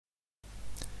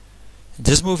In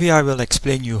this movie I will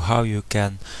explain you how you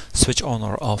can switch on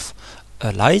or off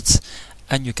a light,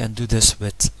 and you can do this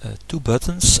with two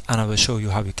buttons, and I will show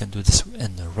you how you can do this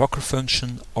in the rocker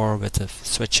function or with a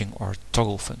switching or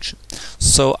toggle function.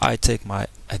 So I take my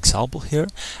example here,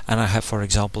 and I have, for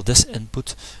example, this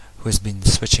input who has been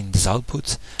switching this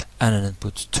output, and an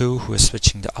input 2 who is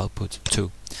switching the output 2.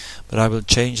 But I will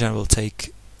change and I will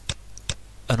take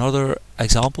another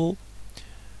example.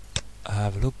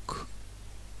 Have a look.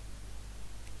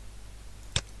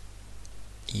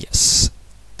 Yes,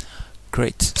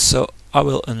 great. So I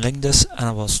will unlink this and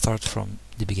I will start from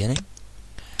the beginning.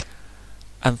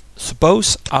 And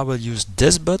suppose I will use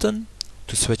this button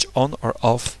to switch on or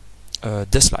off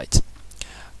this light.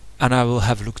 And I will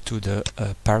have a look to the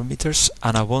parameters,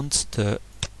 and I want the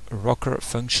rocker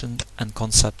function and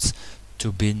concepts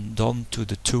to be done to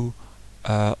the two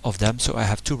of them. So I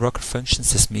have two rocker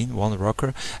functions. This means one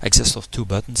rocker exists of two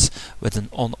buttons with an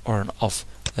on or an off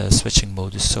switching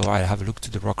modus. So I have a look to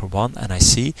the rocker 1, and I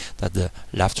see that the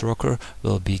left rocker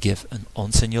will be give an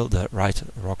on signal, the right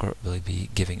rocker will be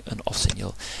giving an off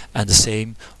signal, and the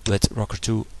same with rocker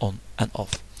 2 on and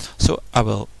off. So I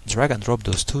will drag and drop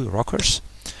those two rockers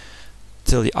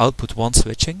till the output 1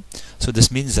 switching. So this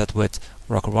means that with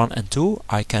rocker 1 and 2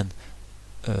 I can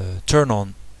turn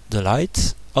on the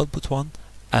light output 1,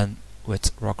 and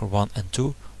with rocker 1 and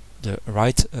 2, the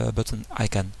right button, I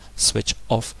can switch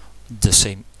off the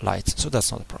same light. So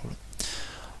that's not a problem.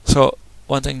 So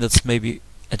one thing that's maybe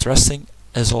interesting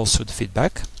is also the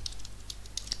feedback.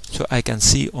 So I can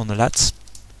see on the LEDs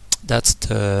that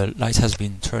the light has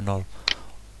been turned on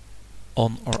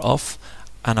or off,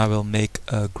 and I will make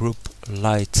a group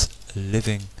light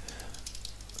living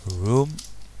room.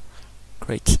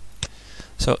 Great.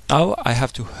 So now I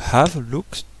have to have a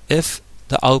look if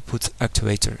the output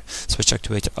actuator, switch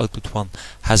actuator output 1,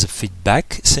 has a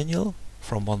feedback signal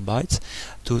from 1 byte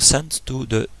to send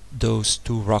to those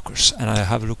two rockers. And I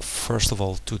have a look first of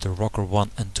all to the rocker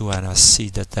 1 and 2, and I see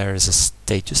that there is a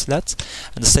status LED,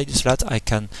 and the status LED I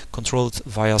can control it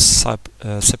via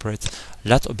separate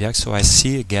LED objects. So I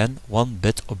see again 1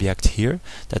 bit object here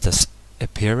that is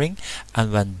appearing,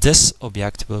 and when this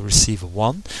object will receive a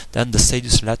 1, then the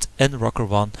status LED in rocker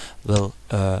 1 will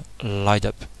light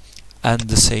up, and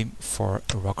the same for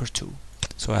rocker 2.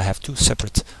 So I have two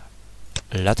separate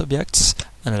LED objects,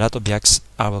 and the LED objects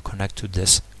I will connect to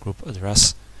this group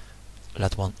address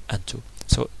LED 1 and 2.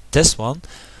 So this one,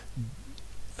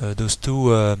 those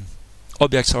two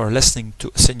objects are listening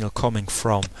to a signal coming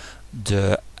from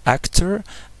the actor,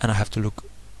 and I have to look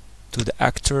to the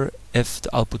actor if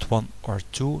the output 1 or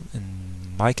 2, in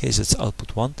my case it's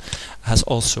output 1, has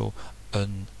also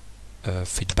a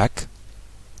feedback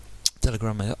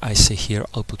telegram. I say here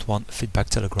output 1 feedback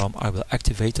telegram. I will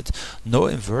activate it. No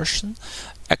inversion,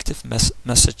 active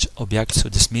message object. So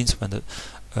this means when the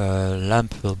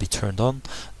lamp will be turned on,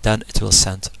 then it will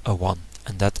send a 1,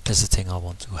 and that is the thing I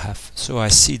want to have. So I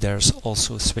see there's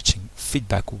also a switching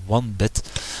feedback 1 bit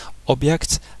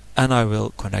object, and I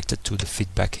will connect it to the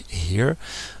feedback here,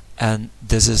 and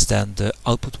this is then the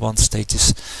output 1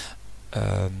 status,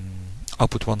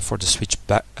 output 1 for the switch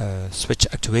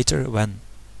actuator. When,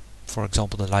 for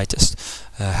example, the light is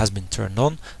has been turned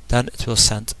on, then it will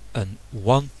send a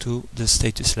 1 to the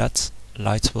status LED,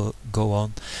 lights will go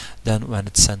on. Then when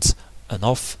it sends an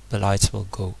off, the lights will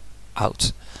go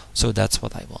out. So that's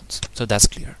what I want. So that's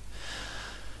clear.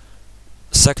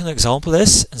 Second example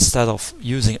is, instead of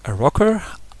using a rocker,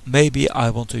 maybe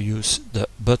I want to use the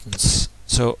buttons.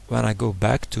 So when I go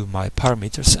back to my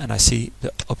parameters and I see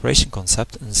the operation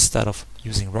concept, instead of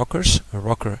using rockers, a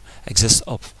rocker exists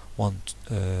of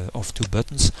two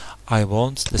buttons. I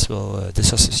want, this will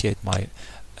disassociate my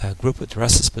group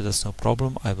addresses, but that's no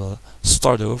problem. I will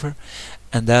start over,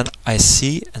 and then I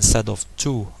see, instead of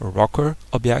 2 rocker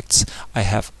objects, I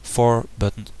have 4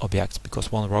 button objects,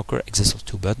 because one rocker exists of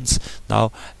 2 buttons.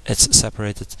 Now it's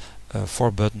separated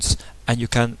 4 buttons, and you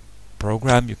can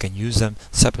program, you can use them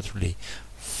separately.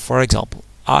 For example,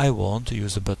 I want to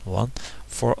use the button 1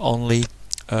 for only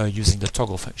using the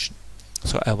toggle function.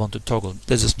 So I want to toggle,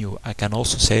 this is new. I can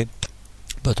also say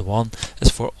button 1 is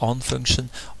for on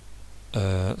function,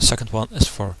 second one is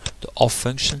for the off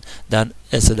function. Then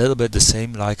it's a little bit the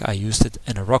same like I used it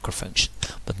in a rocker function.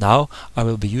 But now I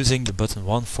will be using the button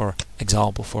 1 for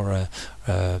example for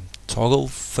a toggle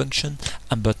function,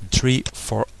 and button 3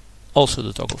 for also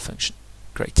the toggle function.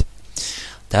 Great.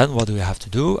 Then what do we have to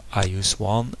do? I use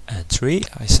 1 and 3,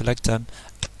 I select them,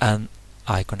 and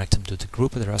I connect them to the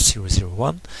group address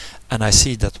 001, and I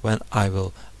see that when I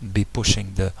will be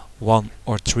pushing the 1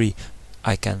 or 3,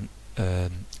 I can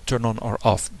turn on or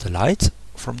off the light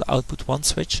from the output 1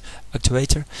 switch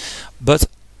activator, but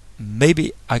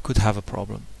maybe I could have a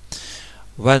problem.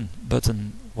 When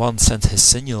button 1 sends his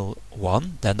signal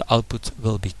 1, then the output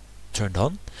will be turned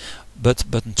on, but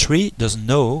button 3 doesn't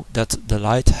know that the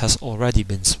light has already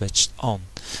been switched on.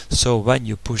 So when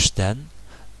you push then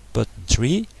button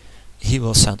 3, he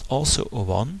will send also a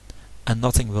 1 and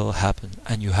nothing will happen,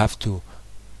 and you have to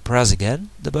press again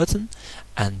the button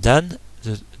and then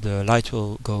the light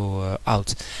will go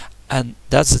out. And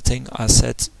that's the thing I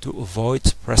said, to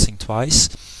avoid pressing twice,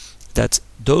 that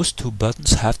those two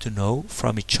buttons have to know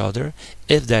from each other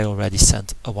if they already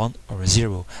sent a 1 or a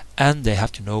 0, and they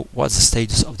have to know what's the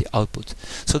status of the output.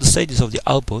 So the status of the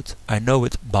output, I know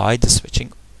it by the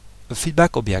switching a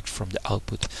feedback object from the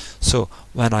output. So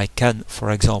when I can, for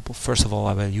example, first of all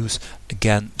I will use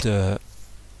again the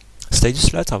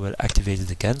status LED. I will activate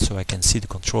it again so I can see the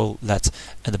control LED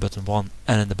in the button 1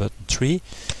 and in the button 3,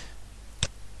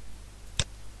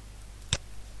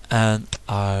 and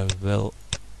I will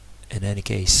in any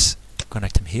case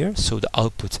connect them here. So the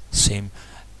output, same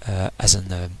as in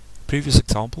the previous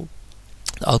example,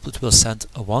 the output will send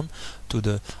a 1 to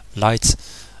the light,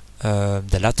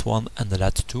 the LED 1 and the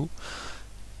LED 2,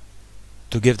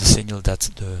 to give the signal that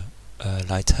the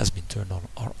light has been turned on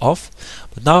or off.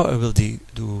 But now I will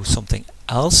do something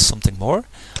else, something more.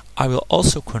 I will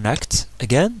also connect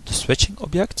again the switching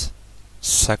object,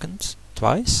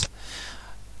 twice,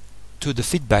 to the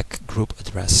feedback group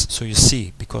address. So you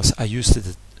see, because I used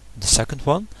the second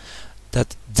one,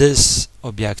 that this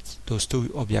object, those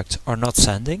two objects are not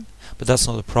sending, but that's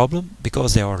not a problem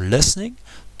because they are listening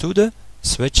to the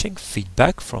switching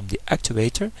feedback from the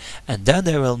activator, and then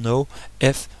they will know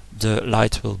if the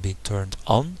light will be turned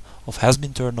on, or has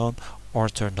been turned on or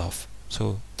turned off.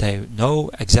 So they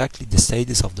know exactly the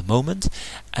status of the moment,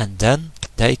 and then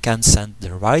they can send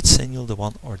the right signal, the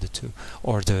 1 or the 2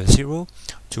 or the 0,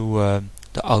 to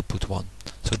the output 1.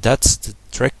 So that's the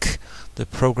trick, the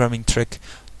programming trick,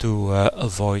 to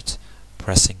avoid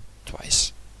pressing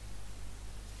twice.